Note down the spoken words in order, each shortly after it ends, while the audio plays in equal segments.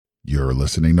You're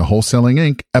listening to Wholesaling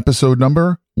Inc., episode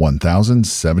number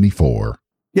 1074.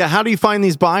 Yeah, how do you find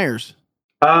these buyers?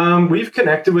 We've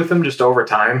connected with them just over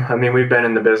time. I mean, we've been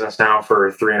in the business now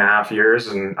for 3.5 years,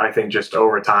 and I think just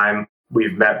over time,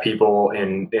 we've met people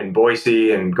in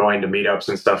Boise and going to meetups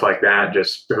and stuff like that,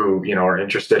 just who, are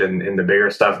interested in the bigger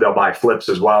stuff. They'll buy flips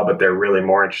as well, but they're really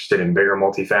more interested in bigger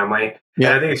multifamily. Yeah.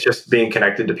 And I think it's just being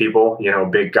connected to people,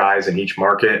 big guys in each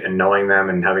market and knowing them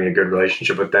and having a good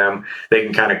relationship with them. They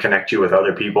can kind of connect you with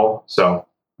other people. So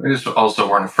we just also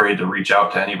weren't afraid to reach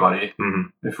out to anybody.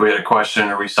 Mm-hmm. If we had a question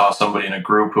or we saw somebody in a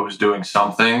group who was doing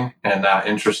something and that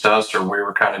interested us, or we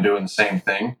were kind of doing the same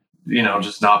thing,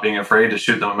 just not being afraid to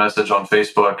shoot them a message on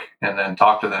Facebook and then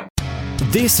talk to them.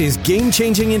 This is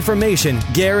game-changing information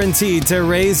guaranteed to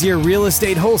raise your real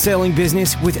estate wholesaling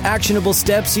business with actionable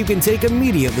steps you can take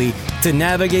immediately to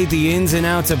navigate the ins and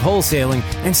outs of wholesaling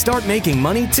and start making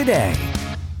money today.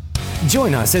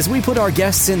 Join us as we put our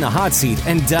guests in the hot seat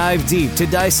and dive deep to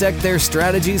dissect their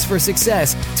strategies for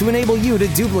success to enable you to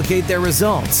duplicate their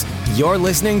results. You're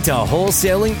listening to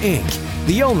Wholesaling Inc.,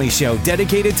 the only show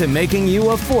dedicated to making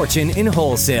you a fortune in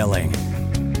wholesaling.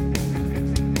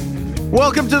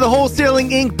 Welcome to the Wholesaling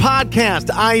Inc. podcast.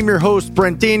 I am your host,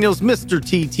 Brent Daniels, Mr.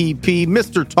 TTP,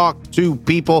 Mr. Talk to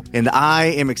People, and I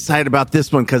am excited about this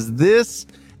one because this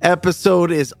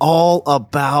episode is all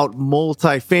about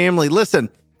multifamily. Listen,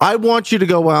 I want you to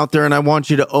go out there and I want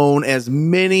you to own as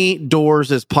many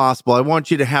doors as possible. I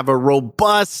want you to have a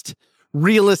robust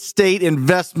real estate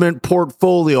investment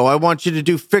portfolio. I want you to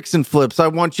do fix and flips. I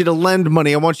want you to lend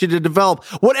money. I want you to develop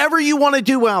whatever you want to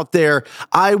do out there.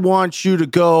 I want you to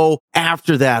go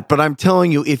after that. But I'm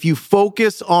telling you, if you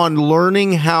focus on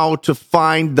learning how to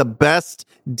find the best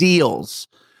deals,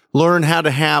 learn how to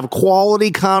have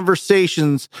quality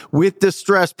conversations with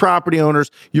distressed property owners,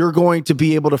 you're going to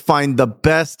be able to find the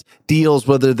best deals,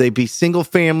 whether they be single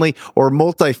family or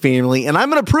multifamily. And I'm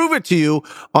going to prove it to you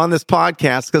on this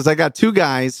podcast because I got two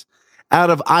guys out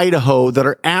of Idaho that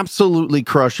are absolutely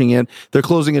crushing it. They're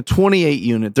closing a 28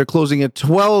 unit. They're closing a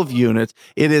 12 unit.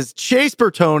 It is Chase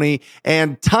Bertoni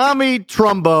and Tommy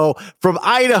Trumbo from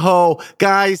Idaho.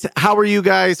 Guys, how are you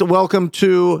guys? Welcome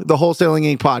to the Wholesaling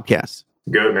Inc. podcast.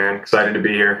 Good, man. Excited to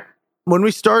be here. When we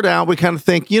start out, we kind of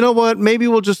think, you know what, maybe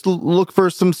we'll just look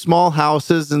for some small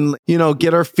houses and,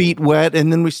 get our feet wet.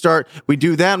 And then we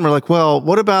do that and we're like, well,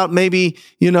 what about maybe,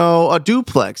 a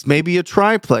duplex, maybe a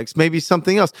triplex, maybe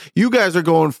something else. You guys are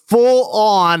going full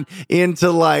on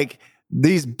into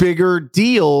these bigger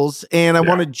deals. And I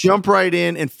want to jump right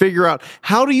in and figure out,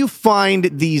 how do you find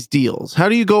these deals? How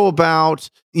do you go about,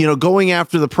 going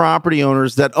after the property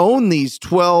owners that own these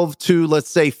 12 to, let's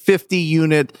say, 50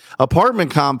 unit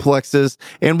apartment complexes?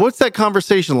 And what's that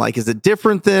conversation like? Is it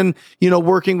different than,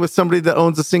 working with somebody that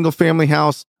owns a single family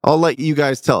house? I'll let you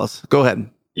guys tell us. Go ahead.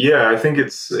 Yeah, I think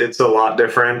it's a lot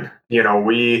different.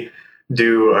 We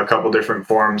do a couple different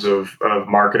forms of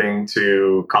marketing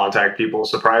to contact people.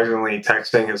 Surprisingly,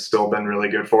 texting has still been really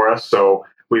good for us. So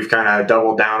we've kind of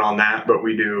doubled down on that, but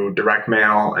we do direct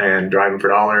mail and driving for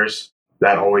dollars.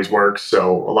 That always works.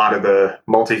 So a lot of the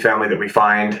multifamily that we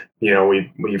find,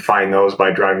 we find those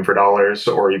by driving for dollars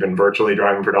or even virtually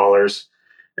driving for dollars.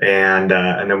 And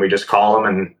then we just call them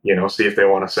and, see if they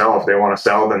want to sell. If they want to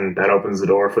sell, then that opens the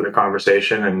door for the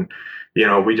conversation. And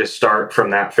we just start from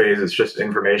that phase. It's just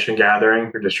information gathering.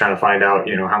 We're just trying to find out,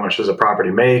 how much does a property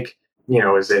make?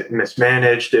 Is it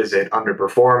mismanaged? Is it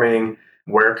underperforming?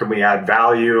 Where can we add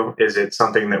value? Is it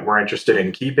something that we're interested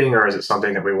in keeping, or is it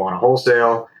something that we want to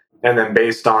wholesale? And then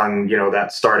based on,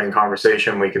 that starting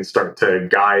conversation, we can start to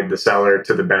guide the seller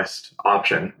to the best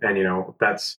option. And,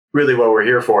 that's really what we're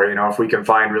here for. If we can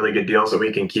find really good deals that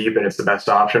we can keep and it's the best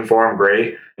option for them,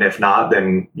 great. And if not,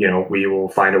 then, we will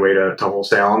find a way to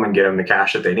wholesale them and get them the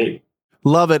cash that they need.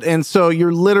 Love it. And so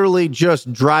you're literally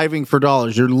just driving for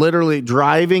dollars. You're literally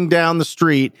driving down the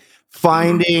street,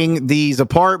 finding these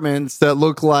apartments that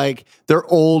look like they're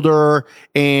older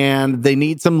and they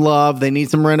need some love, they need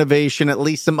some renovation, at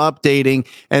least some updating.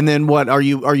 And then what are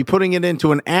you putting it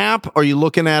into an app? Are you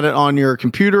looking at it on your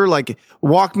computer?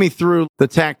 Walk me through the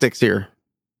tactics here.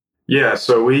 Yeah,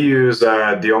 so we use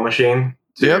Deal Machine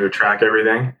to track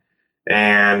everything.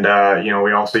 And,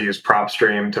 we also use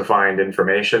PropStream to find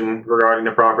information regarding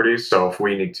the properties. So if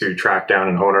we need to track down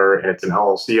an owner and it's an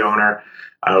LLC owner,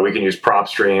 we can use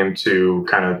PropStream to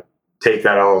kind of take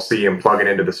that LLC and plug it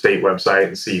into the state website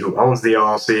and see who owns the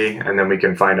LLC. And then we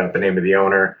can find out the name of the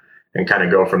owner and kind of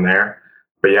go from there.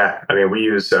 But yeah, we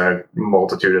use a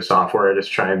multitude of software,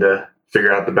 just trying to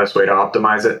figure out the best way to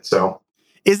optimize it. So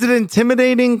is it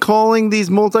intimidating calling these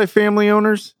multifamily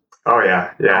owners? Oh,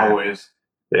 yeah. Yeah. Always.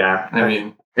 Yeah.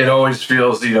 it always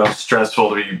feels, stressful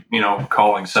to be,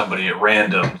 calling somebody at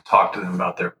random to talk to them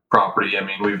about their property. I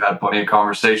mean, we've had plenty of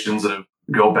conversations that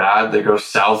go bad. They go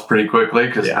south pretty quickly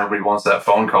because nobody wants that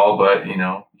phone call. But,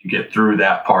 you get through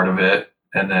that part of it.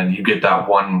 And then you get that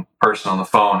one person on the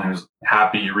phone who's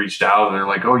happy you reached out. And they're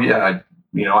like, oh, yeah,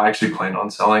 I actually plan on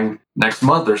selling next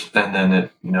month. And then,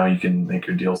 you can make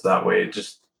your deals that way. It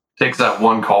just takes that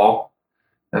one call,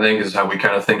 I think, is how we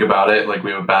kind of think about it. Like,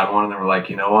 we have a bad one and then we're like,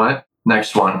 you know what?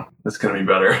 Next one, it's going to be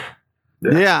better.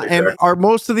 Yeah. Exactly. And are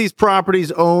most of these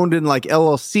properties owned in like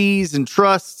LLCs and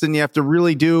trusts, and you have to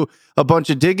really do a bunch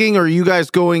of digging? Or are you guys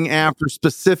going after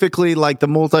specifically like the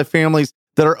multifamilies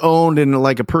that are owned in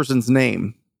like a person's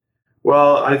name?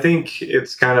 Well, I think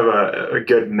it's kind of a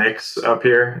good mix up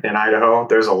here in Idaho.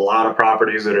 There's a lot of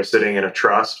properties that are sitting in a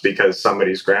trust because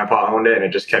somebody's grandpa owned it and it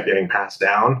just kept getting passed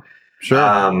down.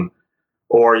 Sure.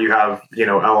 Or you have,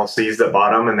 LLCs that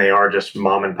bought them and they are just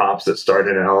mom and pops that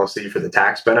started an LLC for the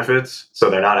tax benefits. So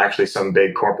they're not actually some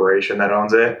big corporation that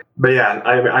owns it. But yeah,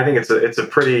 I think it's a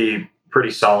pretty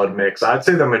solid mix. I'd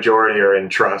say the majority are in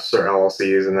trusts or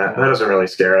LLCs, and that doesn't really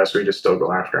scare us. We just still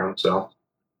go after them. So.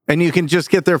 And you can just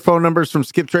get their phone numbers from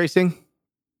Skip Tracing?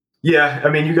 Yeah, I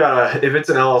mean, if it's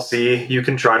an LLC, you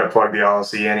can try to plug the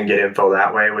LLC in and get info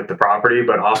that way with the property,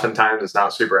 but oftentimes it's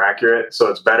not super accurate. So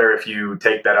it's better if you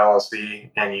take that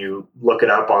LLC and you look it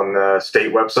up on the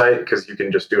state website, because you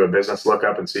can just do a business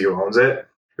lookup and see who owns it.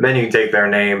 And then you can take their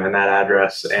name and that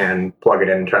address and plug it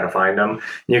in and try to find them.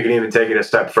 You can even take it a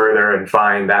step further and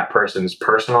find that person's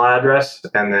personal address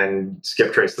and then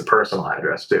skip trace the personal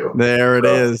address too. There it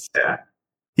is. Yeah.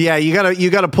 Yeah,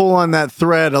 you gotta pull on that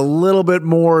thread a little bit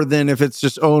more than if it's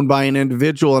just owned by an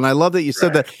individual. And I love that you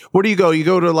said that. Where do you go? You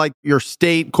go to like your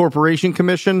state corporation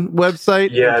commission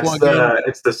website? Yeah,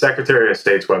 it's the Secretary of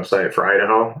State's website for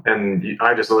Idaho. And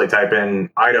I just really type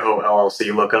in Idaho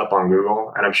LLC lookup on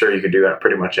Google, and I'm sure you could do that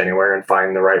pretty much anywhere and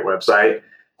find the right website.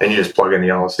 And you just plug in the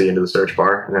LLC into the search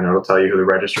bar, and then it'll tell you who the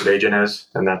registered agent is,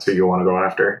 and that's who you want to go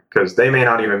after, because they may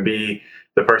not even be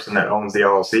the person that owns the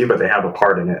LLC, but they have a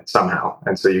part in it somehow.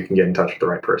 And so you can get in touch with the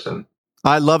right person.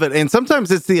 I love it. And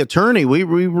sometimes it's the attorney.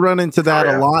 We run into that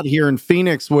a lot here in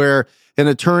Phoenix, where an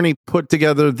attorney put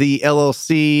together the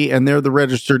LLC and they're the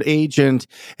registered agent.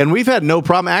 And we've had no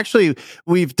problem. Actually,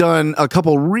 we've done a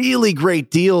couple really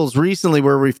great deals recently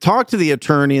where we've talked to the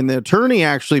attorney, and the attorney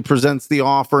actually presents the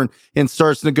offer and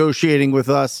starts negotiating with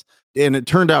us. And it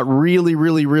turned out really,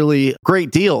 really, really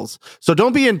great deals. So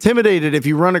don't be intimidated if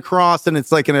you run across and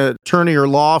it's like an attorney or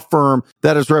law firm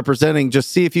that is representing.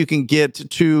 Just see if you can get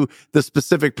to the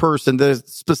specific person, the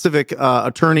specific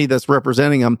attorney that's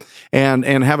representing them, and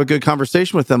have a good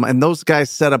conversation with them. And those guys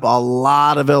set up a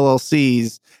lot of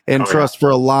LLCs and trust for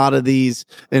a lot of these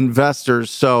investors.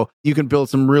 So you can build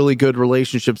some really good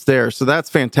relationships there. So that's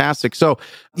fantastic. So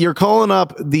you're calling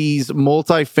up these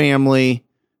multifamily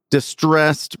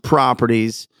distressed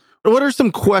properties. What are some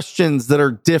questions that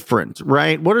are different,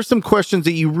 right? What are some questions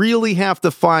that you really have to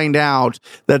find out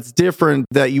that's different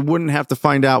that you wouldn't have to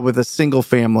find out with a single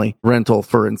family rental,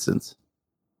 for instance?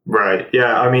 Right.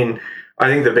 Yeah. I mean, I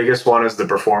think the biggest one is the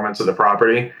performance of the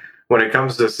property. When it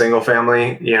comes to single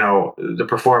family, the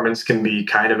performance can be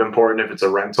kind of important if it's a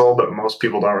rental, but most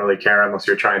people don't really care unless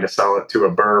you're trying to sell it to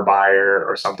a BRRRR buyer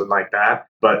or something like that.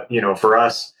 But, for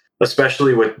us,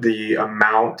 especially with the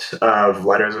amount of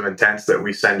letters of intents that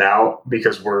we send out,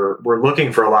 because we're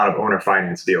looking for a lot of owner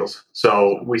finance deals.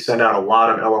 So we send out a lot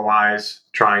of LOIs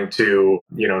trying to,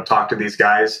 talk to these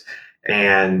guys.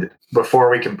 And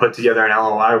before we can put together an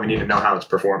LOI, we need to know how it's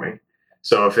performing.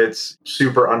 So if it's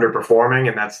super underperforming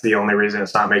and that's the only reason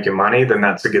it's not making money, then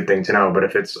that's a good thing to know. But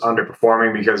if it's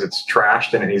underperforming because it's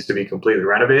trashed and it needs to be completely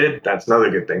renovated, that's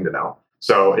another good thing to know.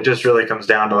 So it just really comes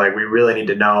down to we really need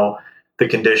to know the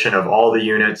condition of all the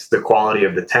units, the quality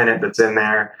of the tenant that's in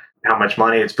there, how much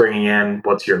money it's bringing in,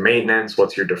 what's your maintenance,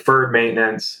 what's your deferred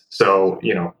maintenance. So,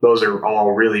 those are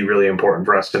all really, really important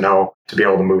for us to know to be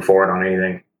able to move forward on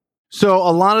anything. So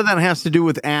a lot of that has to do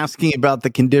with asking about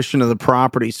the condition of the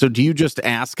property. So do you just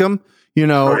ask them,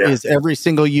 is every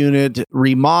single unit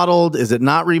remodeled? Is it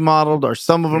not remodeled? Are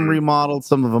some of them remodeled?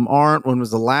 Some of them aren't? When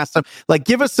was the last time?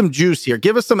 Give us some juice here.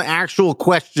 Give us some actual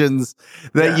questions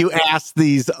that you ask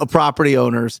these property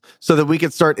owners so that we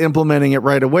can start implementing it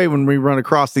right away when we run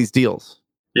across these deals.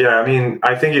 Yeah, I mean,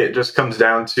 I think it just comes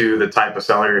down to the type of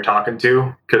seller you're talking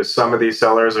to, because some of these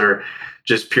sellers are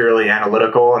just purely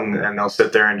analytical and they'll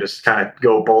sit there and just kind of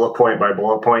go bullet point by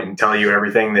bullet point and tell you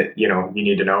everything that, you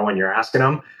need to know when you're asking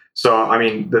them. So, I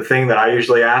mean, the thing that I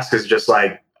usually ask is just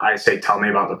I say, tell me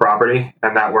about the property.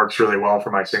 And that works really well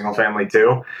for my single family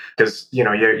too. Because,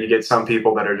 you get some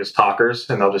people that are just talkers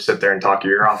and they'll just sit there and talk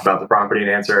your ear off about the property and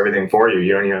answer everything for you.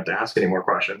 You don't even have to ask any more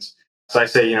questions. So I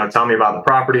say, tell me about the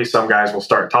property. Some guys will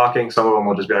start talking. Some of them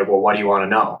will just be like, well, what do you want to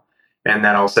know? And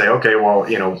then I'll say, okay, well,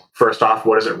 first off,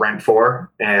 what does it rent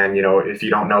for? And, if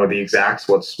you don't know the exacts,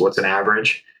 what's an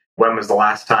average? When was the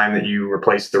last time that you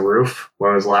replaced the roof?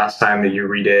 When was the last time that you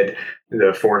redid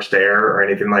the forced air or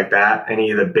anything like that? Any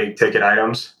of the big ticket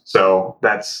items. So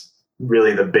that's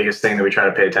really the biggest thing that we try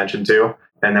to pay attention to.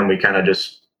 And then we kind of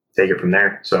just take it from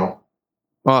there. So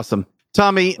awesome.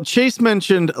 Tommy, Chase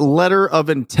mentioned letter of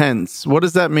intents. What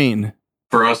does that mean?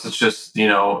 For us, it's just,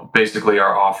 basically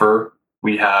our offer.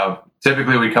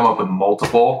 Typically we come up with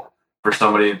multiple for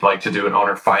somebody who'd like to do an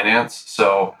owner finance.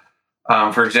 So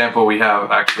for example, we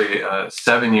have actually a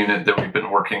 7-unit that we've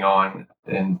been working on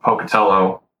in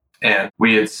Pocatello, and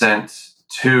we had sent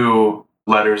 2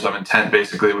 letters of intent,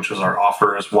 basically, which was our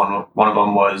offers. One of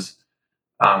them was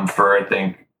for, I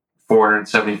think,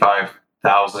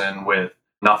 $475,000 with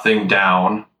nothing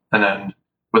down, and then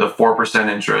with a 4%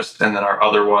 interest. And then our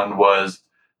other one was,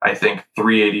 I think,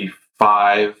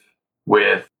 $385,000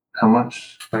 with how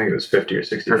much? I think it was 50 or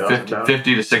 60,000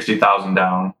 50 to 60,000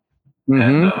 down. Mm-hmm.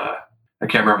 And I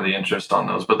can't remember the interest on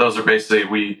those, but those are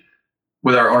basically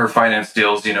with our owner finance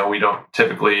deals, we don't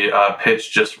typically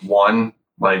pitch just one,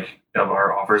 like of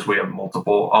our offers. We have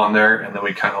multiple on there, and then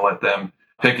we kind of let them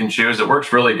pick and choose. It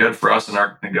works really good for us in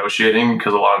our negotiating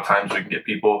because a lot of times we can get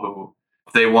people who,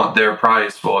 if they want their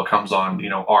price, well, it comes on,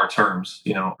 our terms,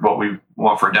 what we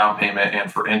want for down payment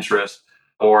and for interest,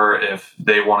 or if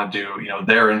they want to do,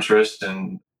 their interest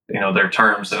and, their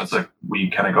terms, then it's like we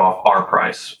kind of go off our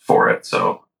price for it.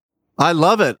 So I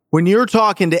love it. When you're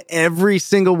talking to every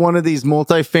single one of these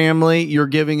multifamily, you're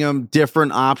giving them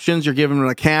different options. You're giving them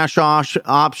a cash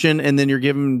option, and then you're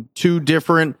giving them 2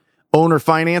 different owner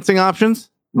financing options?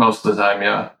 Most of the time,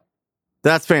 yeah.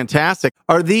 That's fantastic.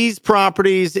 Are these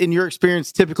properties, in your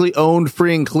experience, typically owned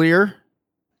free and clear?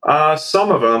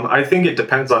 Some of them. I think it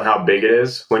depends on how big it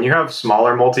is. When you have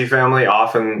smaller multifamily,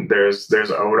 often there's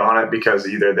owed on it because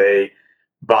either they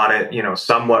bought it,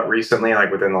 somewhat recently,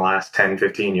 like within the last 10,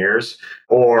 15 years,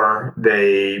 or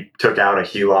they took out a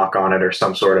HELOC on it or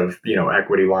some sort of,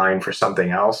 equity line for something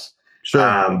else.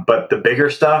 Sure. But the bigger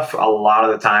stuff, a lot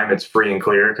of the time it's free and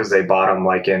clear because they bought them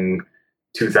like in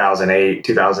 2008,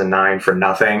 2009 for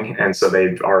nothing. And so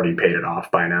they've already paid it off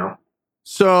by now.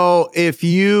 So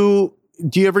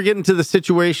do you ever get into the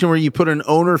situation where you put an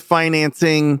owner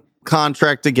financing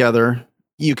contract together,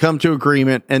 you come to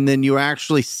agreement, and then you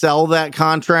actually sell that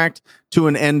contract to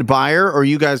an end buyer, or are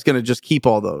you guys going to just keep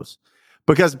all those?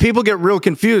 Because people get real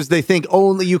confused. They think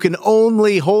you can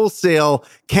only wholesale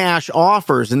cash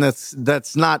offers, and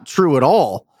that's not true at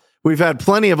all. We've had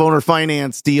plenty of owner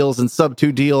finance deals and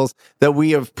sub-2 deals that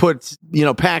we have put,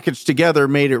 packaged together,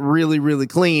 made it really, really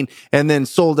clean, and then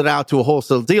sold it out to a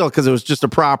wholesale deal because it was just a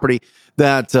property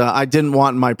that I didn't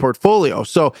want in my portfolio.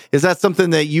 So is that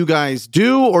something that you guys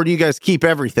do, or do you guys keep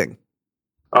everything?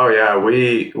 Oh yeah,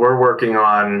 we're working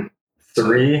on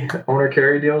 3 owner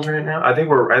carry deals right now. I think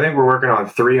we're working on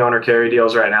 3 owner carry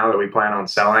deals right now that we plan on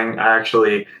selling. I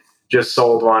actually just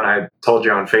sold one. I told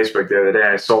you on Facebook the other day,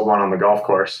 I sold one on the golf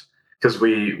course because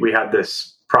we had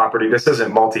this property. This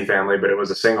isn't multifamily, but it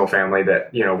was a single family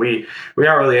that, we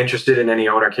aren't really interested in any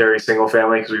owner carry single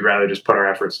family because we'd rather just put our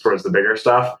efforts towards the bigger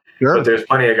stuff. Sure. But there's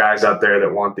plenty of guys out there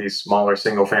that want these smaller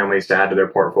single families to add to their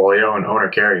portfolio, and owner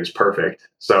carry is perfect.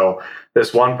 So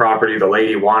this one property, the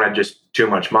lady wanted just too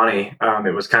much money.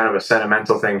 It was kind of a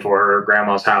sentimental thing for her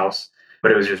grandma's house,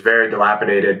 but it was just very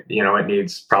dilapidated. It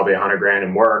needs probably $100,000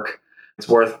 in work. It's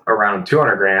worth around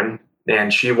 $200,000,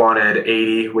 and she wanted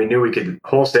 80. We knew we could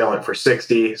wholesale it for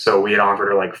 60, so we had offered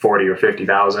her like 40 or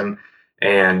 50,000,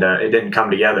 and it didn't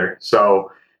come together.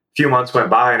 So a few months went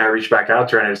by, and I reached back out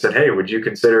to her and I said, hey, would you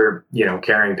consider,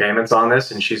 carrying payments on this?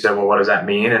 And she said, well, what does that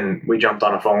mean? And we jumped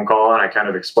on a phone call, and I kind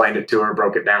of explained it to her,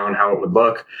 broke it down, how it would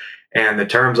look. And the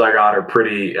terms I got are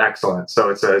pretty excellent. So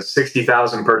it's a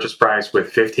 $60,000 purchase price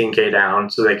with $15,000 down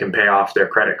so they can pay off their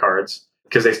credit cards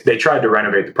because they tried to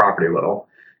renovate the property a little.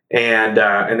 And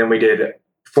then we did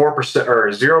 4% or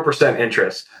 0%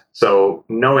 interest. So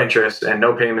no interest and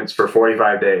no payments for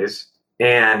 45 days.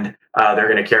 And they're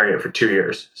going to carry it for 2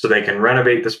 years. So they can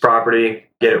renovate this property,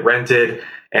 get it rented,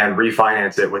 and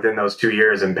refinance it within those 2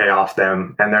 years and pay off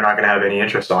them. And they're not going to have any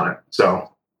interest on it.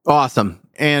 So awesome.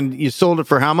 And you sold it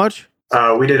for how much?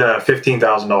 We did a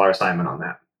 $15,000 assignment on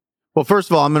that. Well, first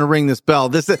of all, I'm going to ring this bell.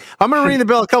 I'm going to ring the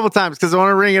bell a couple times because I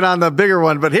want to ring it on the bigger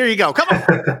one. But here you go. Come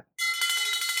on.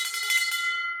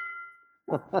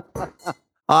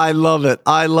 I love it.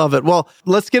 I love it. Well,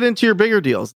 let's get into your bigger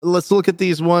deals. Let's look at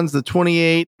these ones, the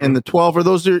 28 and the 12.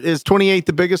 Is 28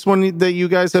 the biggest one that you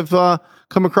guys have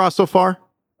come across so far?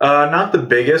 Not the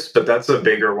biggest, but that's a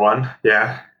bigger one.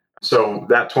 Yeah. So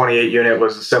that 28 unit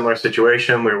was a similar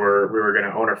situation. We were going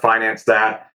to owner finance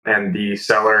that. And the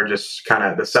seller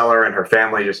the seller and her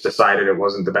family just decided it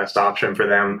wasn't the best option for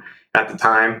them at the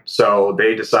time. So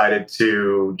they decided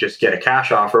to just get a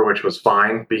cash offer, which was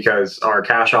fine because our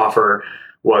cash offer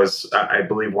was, I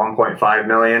believe, 1.5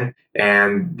 million.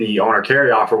 And the owner carry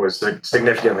offer was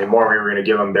significantly more. We were going to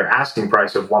give them their asking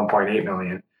price of 1.8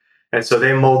 million. And so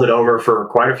they mulled it over for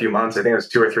quite a few months. I think it was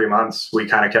 2 or 3 months. We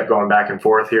kind of kept going back and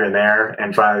forth here and there.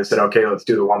 And finally said, okay, let's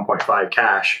do the 1.5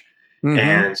 cash. Mm-hmm.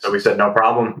 And so we said, no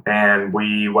problem. And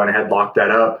we went ahead, locked that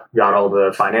up, got all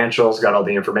the financials, got all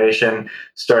the information,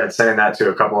 started sending that to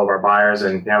a couple of our buyers.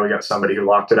 And now we got somebody who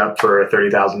locked it up for a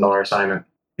 $30,000 assignment.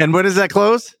 And when does that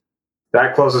close?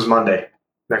 That closes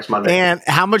next Monday. And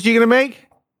how much are you going to make?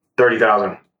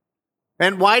 $30,000.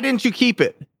 And why didn't you keep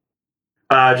it?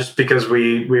 Just because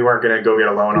we weren't going to go get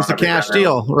a loan. It's a cash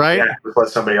deal, right? Yeah, let's let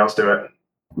somebody else do it.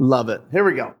 Love it. Here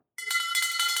we go.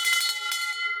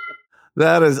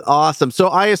 That is awesome. So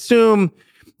I assume,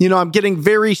 I'm getting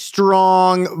very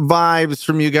strong vibes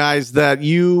from you guys that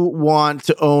you want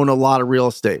to own a lot of real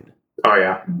estate. Oh,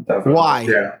 yeah. Definitely. Why?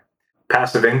 Yeah.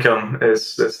 Passive income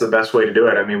is the best way to do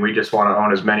it. I mean, we just want to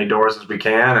own as many doors as we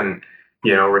can and,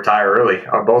 retire early.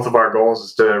 Both of our goals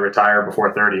is to retire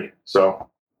before 30. So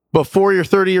before you're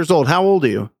 30 years old, how old are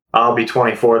you? I'll be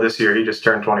 24 this year. He just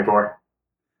turned 24.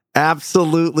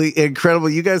 Absolutely incredible.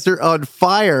 You guys are on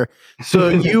fire. So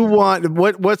you want,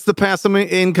 what's the passive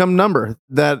income number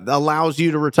that allows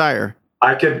you to retire?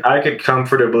 I could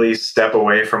comfortably step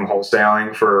away from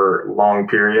wholesaling for long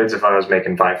periods if I was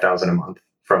making $5,000 a month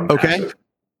from passive.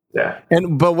 Yeah.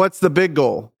 But what's the big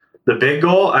goal? The big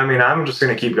goal, I mean, I'm just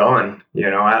going to keep going.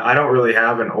 I don't really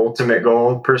have an ultimate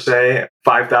goal per se.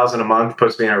 $5,000 a month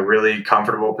puts me in a really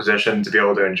comfortable position to be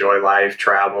able to enjoy life,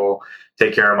 travel,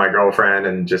 take care of my girlfriend,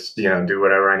 and just, do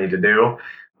whatever I need to do.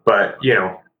 But,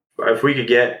 if we could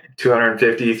get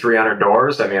 250, 300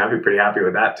 doors, I mean, I'd be pretty happy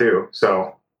with that too.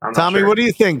 So I'm Tommy, sure. What do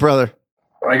you think, brother?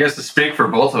 I guess to speak for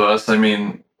both of us, I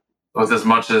mean, with as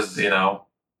much as,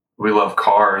 we love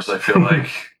cars, I feel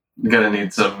like you're going to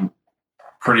need some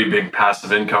pretty big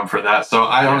passive income for that. So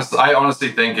I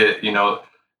honestly think it,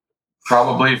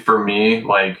 probably for me,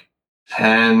 like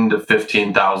 10 to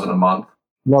 15,000 a month.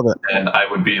 Love it. And I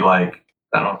would be like,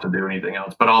 I don't have to do anything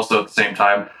else. But also at the same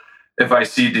time, if I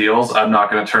see deals, I'm not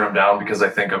going to turn them down because I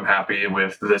think I'm happy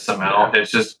with this amount. Yeah.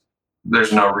 It's just,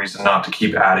 there's no reason not to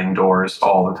keep adding doors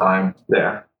all the time.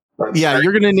 Yeah.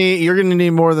 You're gonna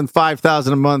need more than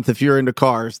 5,000 a month if you're into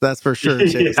cars. That's for sure.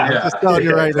 Chase. I'm just telling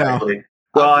you right now.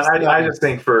 Well, I just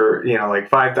think for like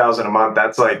 5,000 a month,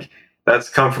 that's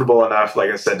comfortable enough.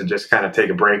 Like I said, to just kind of take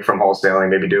a break from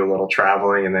wholesaling, maybe do a little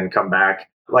traveling, and then come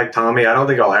back. Like Tommy, I don't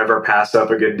think I'll ever pass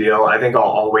up a good deal. I think I'll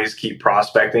always keep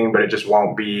prospecting, but it just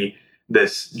won't be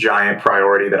this giant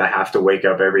priority that I have to wake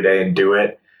up every day and do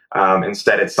it.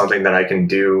 Instead, it's something that I can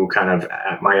do kind of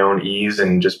at my own ease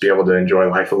and just be able to enjoy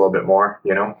life a little bit more,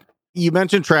 You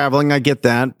mentioned traveling. I get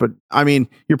that. But I mean,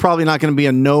 you're probably not going to be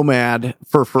a nomad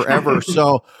for forever.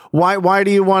 So why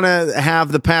do you want to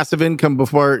have the passive income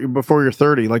before you're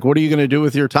 30? Like, what are you going to do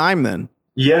with your time then?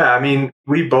 Yeah, I mean,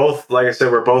 we both, like I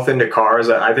said, we're both into cars.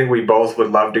 I think we both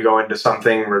would love to go into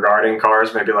something regarding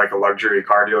cars, maybe like a luxury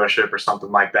car dealership or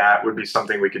something like that would be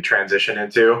something we could transition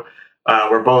into.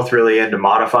 We're both really into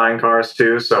modifying cars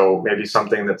too, so maybe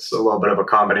something that's a little bit of a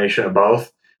combination of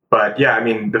both. But yeah, I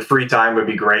mean, the free time would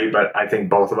be great, but I think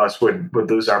both of us would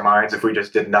lose our minds if we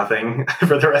just did nothing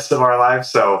for the rest of our lives.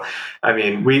 So, I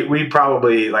mean, we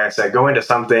probably, like I said, go into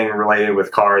something related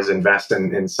with cars, invest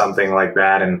in something like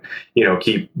that, and,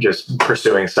 keep just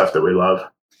pursuing stuff that we love.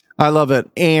 I love it.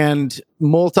 And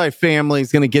multifamily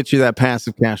is going to get you that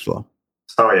passive cash flow.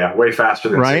 Oh, yeah. Way faster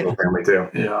than single family, too.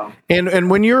 Yeah. And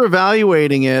when you're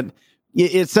evaluating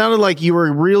it sounded like you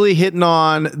were really hitting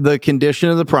on the condition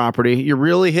of the property. You're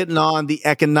really hitting on the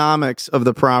economics of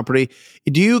the property.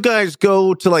 Do you guys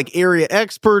go to like area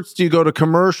experts? Do you go to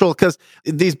commercial? Because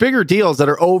these bigger deals that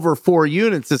are over 4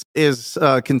 units is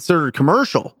considered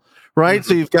commercial, right? Mm-hmm.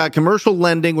 So you've got commercial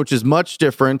lending, which is much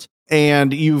different.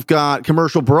 And you've got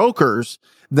commercial brokers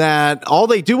that all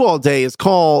they do all day is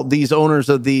call these owners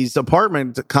of these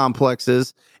apartment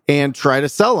complexes and try to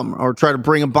sell them or try to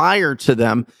bring a buyer to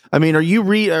them. I mean, are you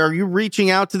reaching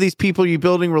out to these people? Are you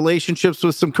building relationships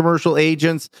with some commercial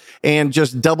agents and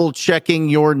just double checking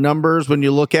your numbers when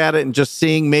you look at it and just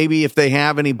seeing maybe if they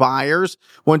have any buyers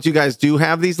once you guys do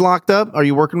have these locked up? Are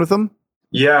you working with them?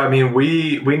 Yeah, I mean,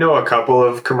 we know a couple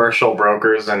of commercial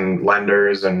brokers and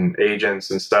lenders and agents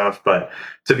and stuff, but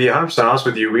to be 100% honest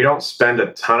with you, we don't spend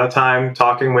a ton of time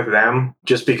talking with them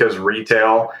just because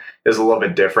retail is a little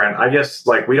bit different. I guess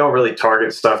like we don't really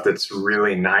target stuff that's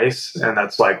really nice, and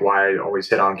that's like why I always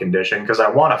hit on condition, because I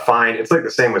want to find, it's like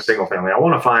the same with single family. I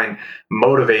want to find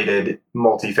motivated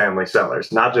multifamily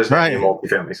sellers, not just any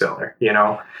multifamily seller, you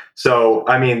know? So,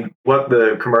 I mean, what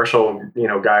the commercial,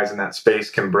 guys in that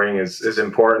space can bring is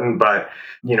important, but,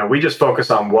 we just focus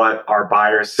on what our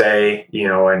buyers say,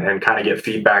 and kind of get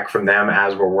feedback from them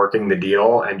as we're working the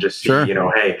deal and just see,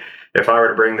 hey, if I were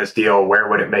to bring this deal, where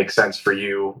would it make sense for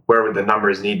you? Where would the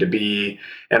numbers need to be?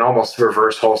 And almost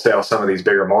reverse wholesale some of these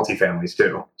bigger multifamilies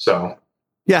too. So,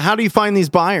 yeah. How do you find these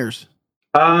buyers?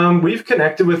 We've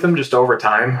connected with them just over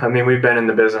time. I mean, we've been in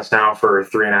the business now for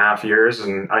 3.5 years.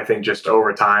 And I think just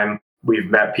over time, we've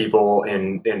met people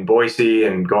in Boise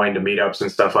and going to meetups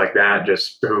and stuff like that,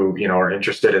 just who, are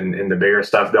interested in the bigger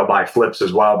stuff. They'll buy flips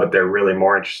as well, but they're really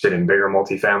more interested in bigger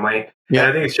multifamily. Yeah. And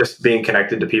I think it's just being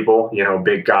connected to people,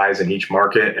 big guys in each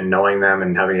market and knowing them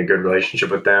and having a good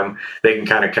relationship with them. They can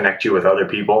kind of connect you with other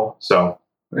people. So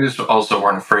we just also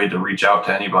weren't afraid to reach out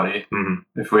to anybody.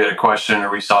 Mm-hmm. If we had a question or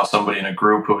we saw somebody in a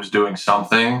group who was doing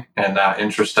something and that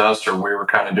interested us, or we were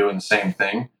kind of doing the same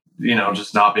thing,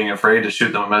 just not being afraid to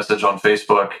shoot them a message on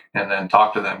Facebook and then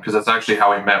talk to them. Because that's actually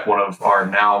how we met one of our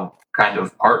now kind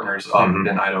of partners up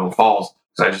in Idaho Falls.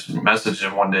 So I just messaged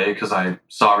him one day because I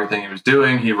saw everything he was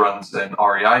doing. He runs an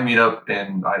REI meetup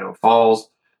in Idaho Falls.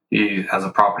 He has a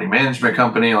property management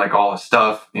company, like all this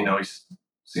stuff. He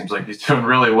seems like he's doing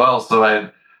really well. So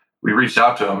we reached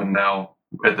out to him, and now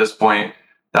at this point,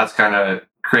 that's kind of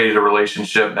created a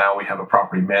relationship. Now we have a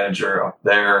property manager up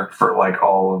there for like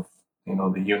all of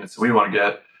the units that we want to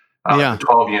get. The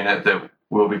 12 unit that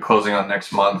we'll be closing on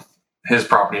next month. His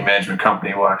property management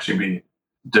company will actually be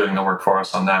doing the work for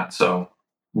us on that. So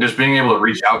just being able to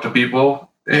reach out to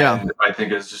people, and I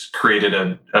think has just created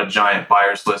a giant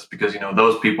buyers list, because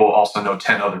those people also know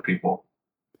 10 other people.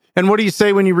 And what do you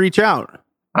say when you reach out?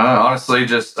 Honestly,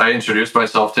 just I introduce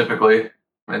myself typically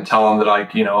and tell them that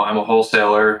I'm a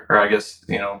wholesaler, or I guess,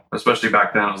 especially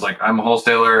back then, I was like, I'm a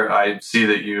wholesaler. I see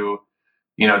that you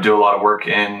do a lot of work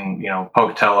in,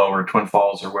 Pocatello or Twin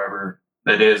Falls or wherever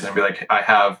it is. And be like, I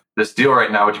have this deal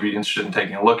right now. Would you be interested in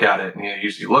taking a look at it? And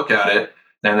usually look at it.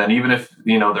 And then even if,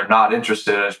 they're not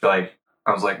interested, I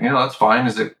was like, that's fine.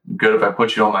 Is it good if I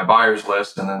put you on my buyers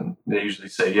list? And then they usually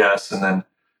say yes. And then,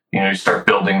 you start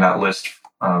building that list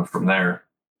from there.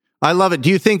 I love it. Do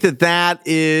you think that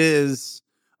is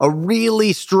a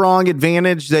really strong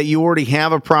advantage, that you already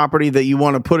have a property that you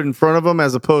want to put in front of them,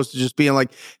 as opposed to just being like,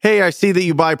 hey, I see that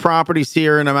you buy properties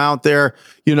here and I'm out there,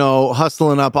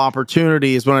 hustling up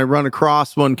opportunities. When I run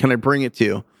across one, can I bring it to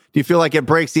you? Do you feel like it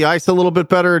breaks the ice a little bit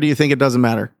better, or do you think it doesn't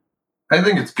matter? I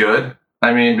think it's good.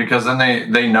 I mean, because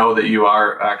then they know that you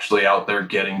are actually out there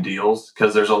getting deals,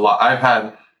 because there's a lot. I've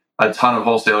had a ton of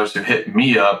wholesalers who hit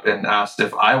me up and asked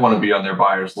if I want to be on their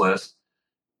buyers list,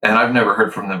 and I've never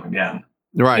heard from them again.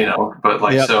 Right.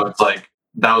 But so it's like,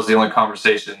 that was the only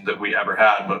conversation that we ever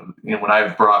had. But, when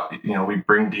I've brought, we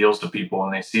bring deals to people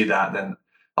and they see that, then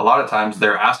a lot of times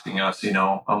they're asking us, a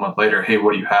month later, hey,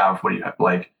 what do you have? What do you have?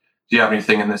 Like, do you have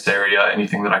anything in this area?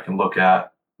 Anything that I can look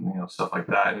at? Stuff like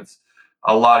that. And it's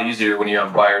a lot easier when you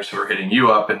have buyers who are hitting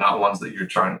you up and not ones that you're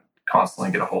trying to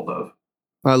constantly get a hold of.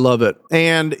 I love it.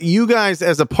 And you guys,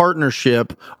 as a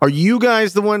partnership, are you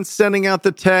guys the ones sending out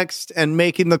the text and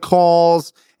making the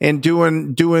calls and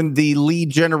doing the lead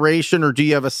generation, or do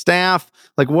you have a staff?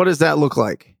 Like, what does that look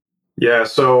like? Yeah,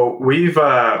 so we've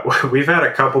had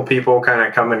a couple people kind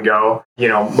of come and go.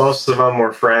 Most of them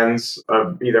were friends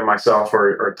of either myself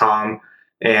or Tom,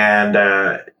 and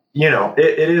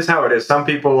it is how it is. Some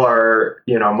people are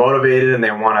motivated and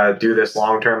they want to do this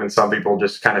long term, and some people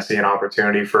just kind of see an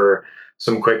opportunity for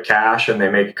some quick cash, and they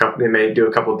may do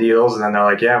a couple deals, and then they're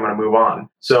like, yeah, I'm going to move on.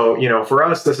 So, for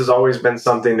us, this has always been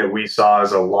something that we saw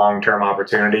as a long-term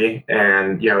opportunity.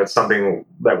 And, it's something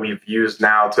that we've used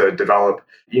now to develop,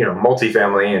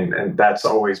 multifamily. And that's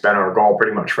always been our goal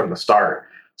pretty much from the start.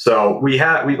 So like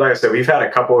I said, we've had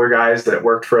a couple of guys that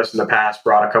worked for us in the past,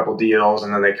 brought a couple deals,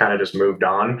 and then they kind of just moved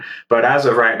on. But as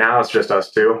of right now, it's just us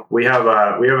two. We have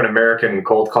an American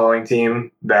cold calling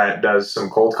team that does some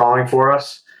cold calling for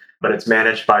us, but it's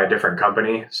managed by a different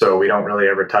company, so we don't really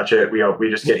ever touch it. We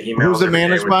just get emails. Who's it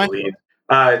managed by?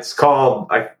 It's called,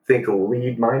 I think,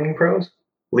 Lead Mining Pros.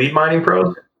 Lead Mining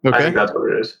Pros. Okay. I think that's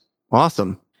what it is.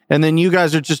 Awesome. And then you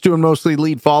guys are just doing mostly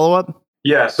lead follow-up?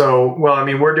 Yeah. So, well, I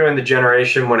mean, we're doing the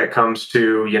generation when it comes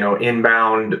to,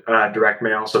 inbound direct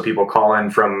mail. So people call in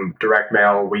from direct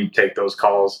mail. We take those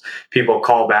calls. People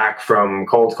call back from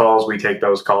cold calls. We take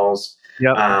those calls.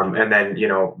 Yep. And then,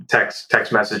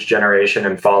 text message generation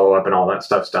and follow up and all that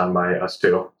stuff's done by us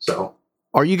too. So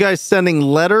are you guys sending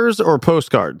letters or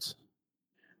postcards?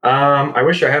 I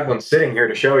wish I had one sitting here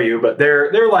to show you, but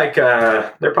they're like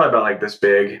they're probably about like this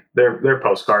big. They're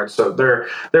postcards, so they're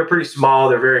pretty small.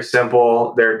 They're very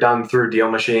simple. They're done through Deal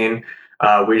Machine.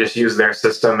 We just use their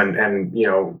system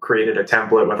and created a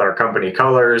template with our company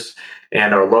colors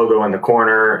and our logo in the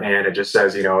corner, and it just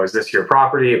says, is this your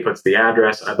property? It puts the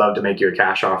address. I'd love to make you a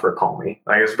cash offer. Call me.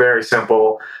 Like, it's very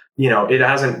simple. It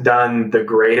hasn't done the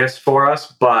greatest for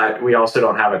us, but we also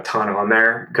don't have a ton on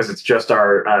there because it's just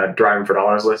our Driving for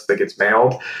Dollars list that gets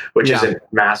mailed, which isn't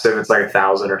massive. It's like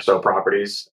 1,000 or so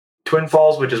properties. Twin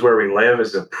Falls, which is where we live,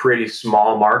 is a pretty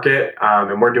small market.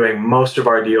 And we're doing most of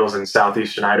our deals in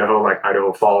southeastern Idaho, like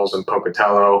Idaho Falls and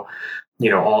Pocatello,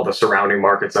 all the surrounding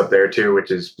markets up there too, which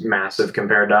is massive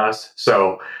compared to us.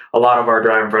 So a lot of our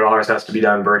Driving for Dollars has to be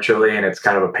done virtually, and it's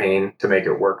kind of a pain to make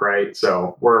it work right.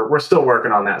 So we're still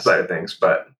working on that side of things.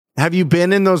 But have you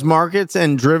been in those markets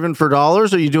and driven for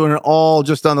dollars, or are you doing it all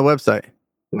just on the website?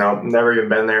 No, never even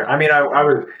been there. I mean,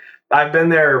 I've been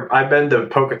there. I've been to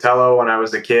Pocatello when I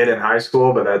was a kid in high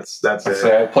school, but that's it.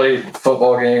 I played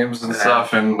football games and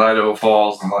stuff in Idaho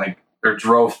Falls and or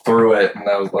drove through it, and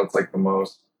that's like the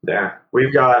most. Yeah,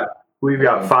 we've got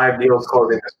 5 deals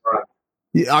closing this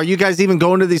month. Are you guys even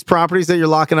going to these properties that you're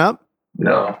locking up?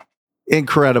 No.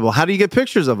 Incredible. How do you get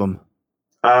pictures of them?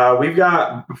 We've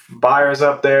got buyers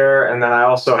up there, and then I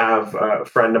also have a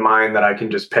friend of mine that I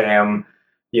can just pay him,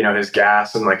 his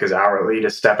gas and like his hourly to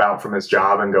step out from his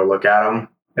job and go look at them.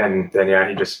 And then,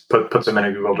 he just puts them in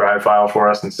a Google Drive file for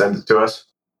us and sends it to us.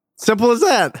 Simple as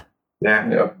that. Yeah.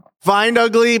 Yep. Find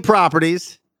ugly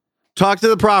properties, talk to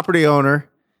the property owner,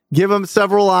 give them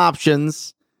several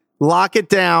options, lock it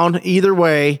down either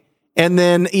way, and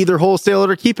then either wholesale it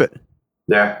or keep it.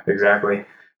 Yeah, exactly.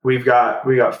 We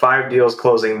got 5 deals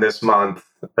closing this month,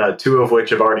 2 of which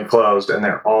have already closed, and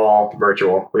they're all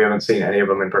virtual. We haven't seen any of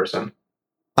them in person.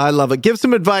 I love it. Give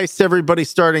some advice to everybody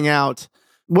starting out.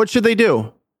 What should they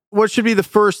do? What should be the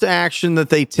first action that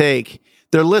they take?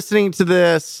 They're listening to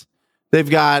this. They've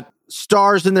got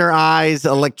stars in their eyes,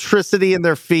 electricity in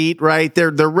their feet, right?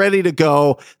 They're ready to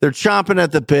go. They're chomping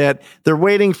at the bit. They're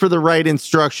waiting for the right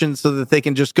instructions so that they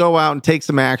can just go out and take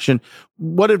some action.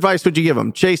 What advice would you give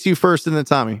them? Chase, you first and then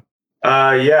Tommy.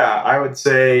 Yeah, I would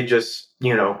say just,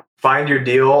 find your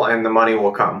deal and the money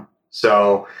will come.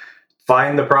 So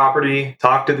find the property,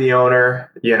 talk to the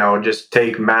owner, just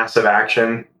take massive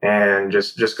action and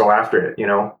just go after it.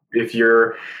 If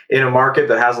you're in a market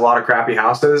that has a lot of crappy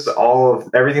houses,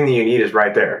 everything that you need is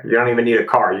right there. You don't even need a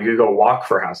car. You could go walk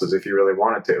for houses if you really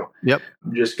wanted to. Yep.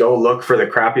 Just go look for the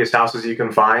crappiest houses you can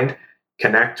find.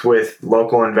 Connect with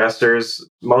local investors.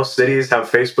 Most cities have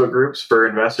Facebook groups for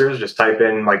investors. Just type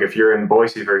in, like if you're in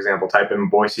Boise, for example, type in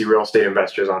Boise real estate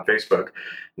investors on Facebook.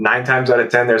 9 times out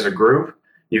of 10, there's a group.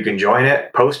 You can join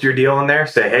it, post your deal in there,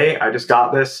 say, hey, I just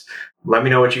got this. Let me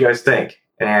know what you guys think.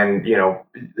 And,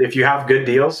 if you have good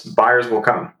deals, buyers will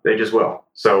come. They just will.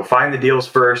 So find the deals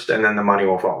first, and then the money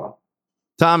will follow.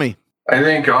 Tommy. I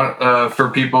think for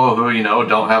people who,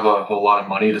 don't have a whole lot of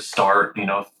money to start,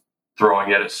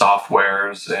 throwing it at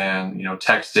softwares and,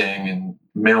 texting and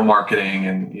mail marketing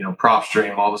and,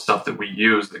 PropStream, all the stuff that we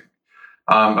use,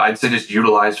 I'd say just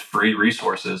utilize free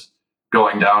resources.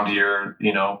 Going down to your,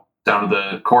 down to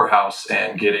the courthouse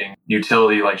and getting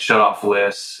utility like shut-off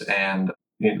lists and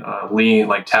lien,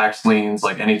 like tax liens,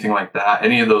 like anything like that.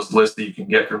 Any of those lists that you can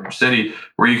get from your city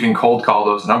where you can cold call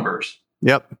those numbers.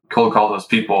 Yep. Cold call those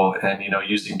people and,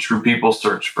 using True People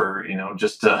search for,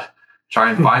 just to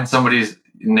try and find somebody's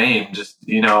name. Just,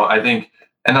 I think,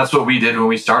 and that's what we did when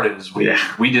we started is we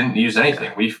didn't use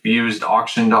anything. We used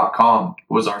auction.com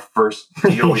was our first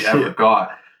deal we ever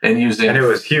got. And it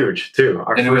was huge too.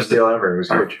 Our first deal ever was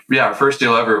huge. Our first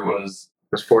deal ever was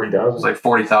 $40,000. It was like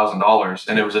 $40,000,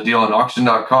 and it was a deal on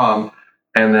auction.com.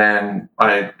 And then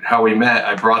how we met,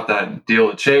 I brought that deal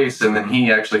to Chase, and then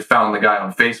he actually found the guy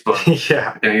on Facebook.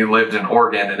 Yeah, and he lived in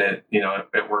Oregon, and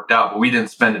it worked out. But we didn't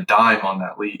spend a dime on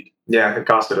that lead. Yeah, it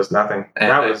costed us nothing.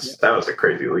 And that was a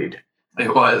crazy lead.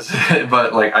 It was,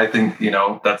 but I think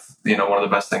that's one of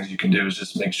the best things you can do is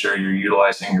just make sure you're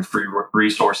utilizing your free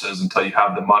resources until you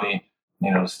have the money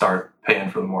start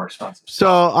paying for the more expensive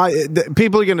stuff. So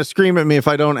people are going to scream at me if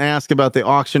I don't ask about the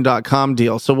auction.com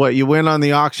deal. So what, you win on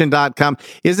the auction.com,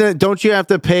 don't you have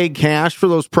to pay cash for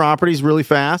those properties really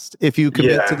fast if you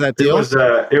commit to that deal?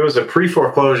 It was a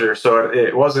pre-foreclosure. So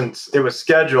it was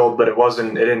scheduled, but it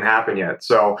didn't happen yet.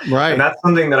 So, right. And that's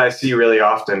something that I see really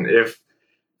often.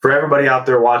 For everybody out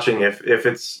there watching, if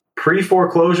it's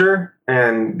pre-foreclosure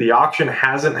and the auction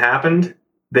hasn't happened,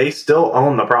 they still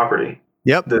own the property.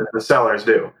 Yep. The sellers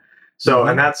do. So,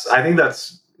 and I think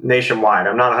that's nationwide.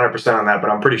 I'm not 100% on that,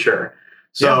 but I'm pretty sure.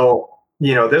 So,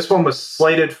 this one was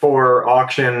slated for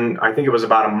auction. I think it was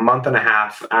about a month and a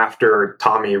half after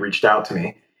Tommy reached out to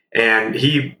me, and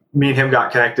me and him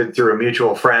got connected through a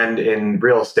mutual friend in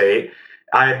real estate.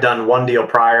 I had done one deal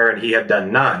prior and he had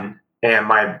done none. And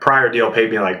my prior deal paid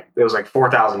me it was like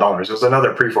 $4,000. It was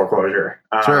another pre-foreclosure.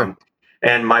 Sure.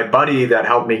 And my buddy that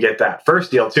helped me get that first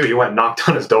deal too, he went and knocked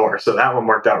on his door. So that one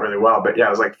worked out really well. But yeah,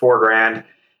 it was like $4,000.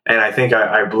 And I think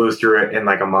I blew through it in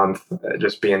like a month,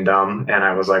 just being dumb. And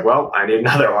I was like, well, I need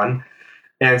another one.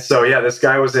 And so, yeah, this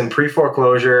guy was in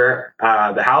pre-foreclosure.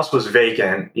 The house was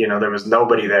vacant. There was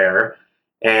nobody there.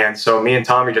 And so me and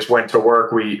Tommy just went to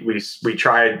work. We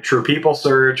tried True People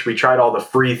Search. We tried all the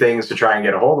free things to try and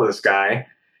get a hold of this guy.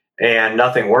 And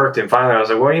nothing worked. And finally, I was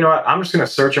like, well, you know what? I'm just going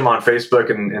to search him on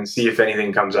Facebook and see if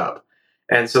anything comes up.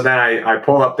 And so then I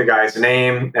pull up the guy's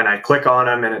name and I click on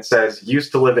him and it says,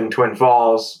 used to live in Twin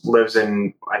Falls, lives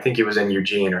in, I think he was in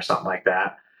Eugene or something like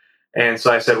that. And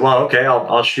so I said, well, okay,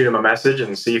 I'll shoot him a message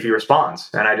and see if he responds.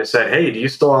 And I just said, hey, do you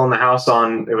still own the house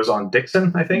it was on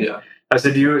Dixon, I think? Yeah. I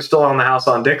said, do you still own the house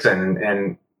on Dixon?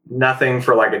 And nothing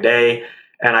for like a day.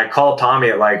 And I called Tommy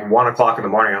at like 1:00 in the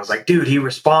morning. I was like, dude, he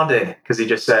responded, because he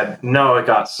just said, no, it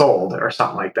got sold or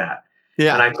something like that.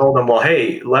 Yeah. And I told him, well,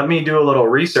 hey, let me do a little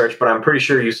research, but I'm pretty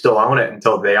sure you still own it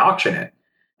until they auction it.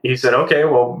 He said, okay,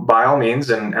 well, by all means.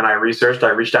 And I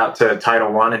reached out to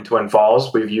Title One in Twin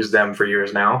Falls. We've used them for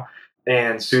years now.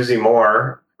 And Susie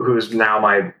Moore, who's now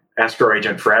my escrow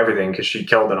agent for everything, because she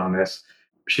killed it on this.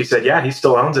 She said, yeah, he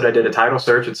still owns it. I did a title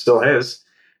search. It's still his.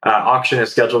 Auction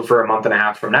is scheduled for a month and a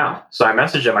half from now. So I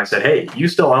messaged him. I said, hey, you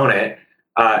still own it.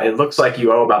 It looks like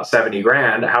you owe about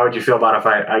 $70,000. How would you feel about if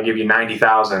I give you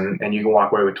 $90,000 and you can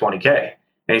walk away with $20,000?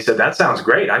 And he said, that sounds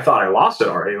great. I thought I lost it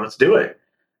already. Let's do it.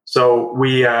 So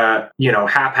we,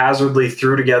 haphazardly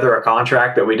threw together a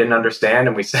contract that we didn't understand,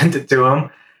 and we sent it to him.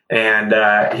 And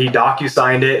he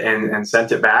docu-signed it and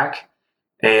sent it back.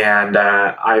 And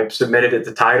I submitted it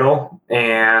to title.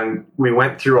 And we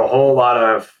went through a whole lot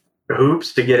of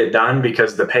hoops to get it done,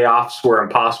 because the payoffs were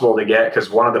impossible to get, because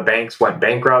one of the banks went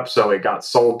bankrupt, so it got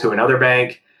sold to another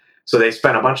bank. So they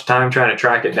spent a bunch of time trying to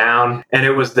track it down. And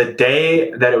it was the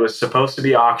day that it was supposed to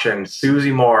be auctioned.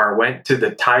 Susie Moore went with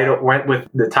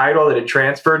the title that had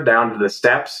transferred down to the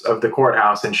steps of the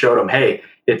courthouse and showed them, hey,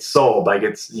 it's sold.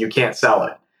 You can't sell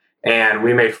it. And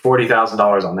we made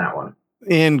 $40,000 on that one.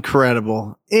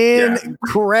 Incredible. Yeah.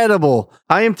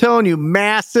 I am telling you,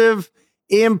 massive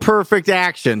imperfect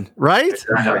action, right?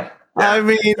 Exactly. Yeah, I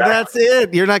mean, exactly. That's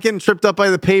it. You're not getting tripped up by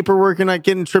the paperwork. You're not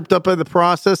getting tripped up by the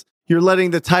process. You're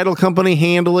letting the title company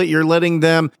handle it. You're letting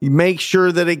them make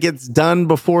sure that it gets done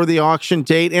before the auction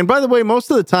date. And by the way,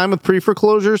 most of the time with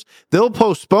pre-foreclosures, they'll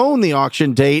postpone the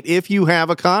auction date if you have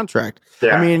a contract.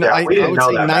 Yeah, I mean, I would say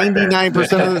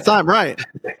 99% of the time, right?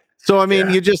 So, I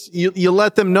mean, you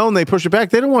let them know and they push it back.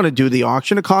 They don't want to do the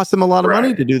auction. It costs them a lot of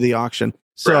money to do the auction.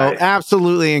 So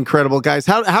absolutely incredible, guys.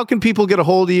 How can people get a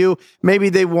hold of you? Maybe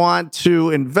they want to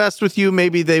invest with you.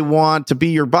 Maybe they want to be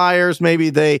your buyers.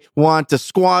 Maybe they want to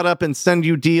squat up and send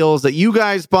you deals that you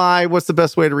guys buy. What's the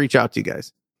best way to reach out to you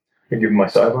guys? Can you give me my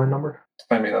sideline number?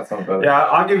 I mean, that sounds better. Yeah,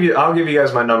 I'll give you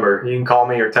guys my number. You can call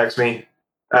me or text me,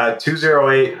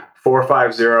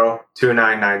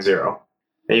 208-450-2990.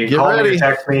 And you can call me or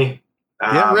text me.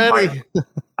 Get ready.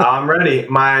 I'm ready.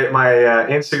 My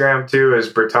Instagram too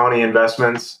is Bertoni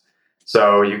Investments,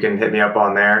 so you can hit me up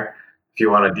on there if you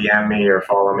want to DM me or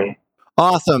follow me.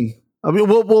 Awesome. I mean,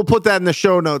 we'll put that in the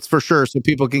show notes for sure, so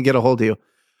people can get a hold of you.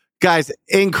 Guys,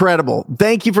 incredible.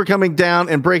 Thank you for coming down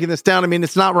and breaking this down. I mean,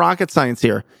 it's not rocket science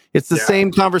here. It's the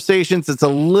same conversations. It's a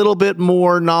little bit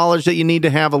more knowledge that you need to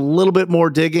have, a little bit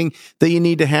more digging that you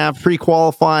need to have,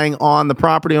 pre-qualifying on the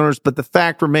property owners. But the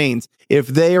fact remains, if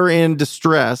they are in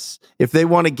distress, if they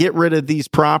want to get rid of these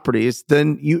properties,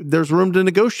 then there's room to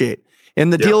negotiate.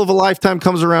 And the deal of a lifetime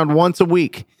comes around once a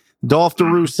week. Dolph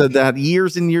DeRoux said that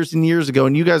years and years and years ago,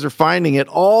 and you guys are finding it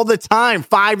all the time.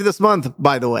 5 this month,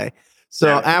 by the way. So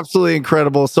absolutely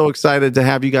incredible. So excited to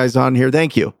have you guys on here.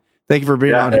 Thank you. Thank you for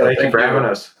being on here. Thank you for having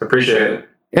us. Appreciate it.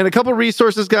 And a couple of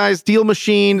resources, guys. Deal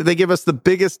Machine, they give us the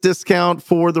biggest discount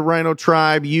for the Rhino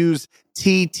Tribe. Use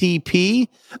TTP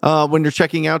when you're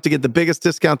checking out to get the biggest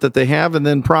discount that they have. And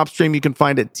then PropStream you can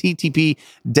find at ttpdata.com.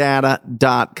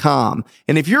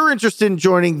 And if you're interested in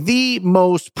joining the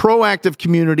most proactive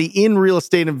community in real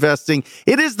estate investing,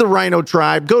 it is the Rhino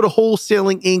Tribe. Go to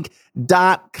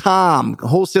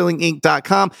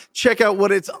wholesalinginc.com, check out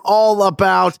what it's all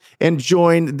about and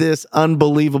join this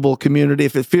unbelievable community.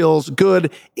 If it feels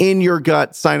good in your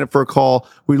gut, sign up for a call.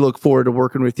 We look forward to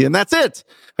working with you. And that's it.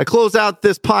 I close out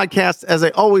this podcast as I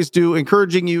always do,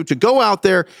 encouraging you to go out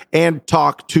there and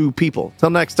talk to people. Till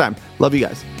next time. Love you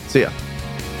guys. See ya.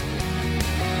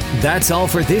 That's all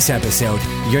for this episode.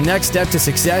 Your next step to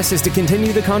success is to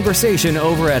continue the conversation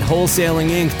over at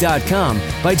wholesalinginc.com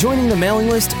by joining the mailing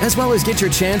list, as well as get your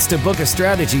chance to book a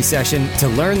strategy session to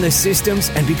learn the systems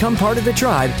and become part of the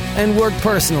tribe and work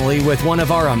personally with one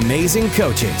of our amazing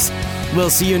coaches. We'll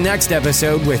see you next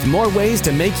episode with more ways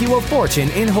to make you a fortune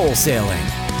in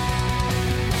wholesaling.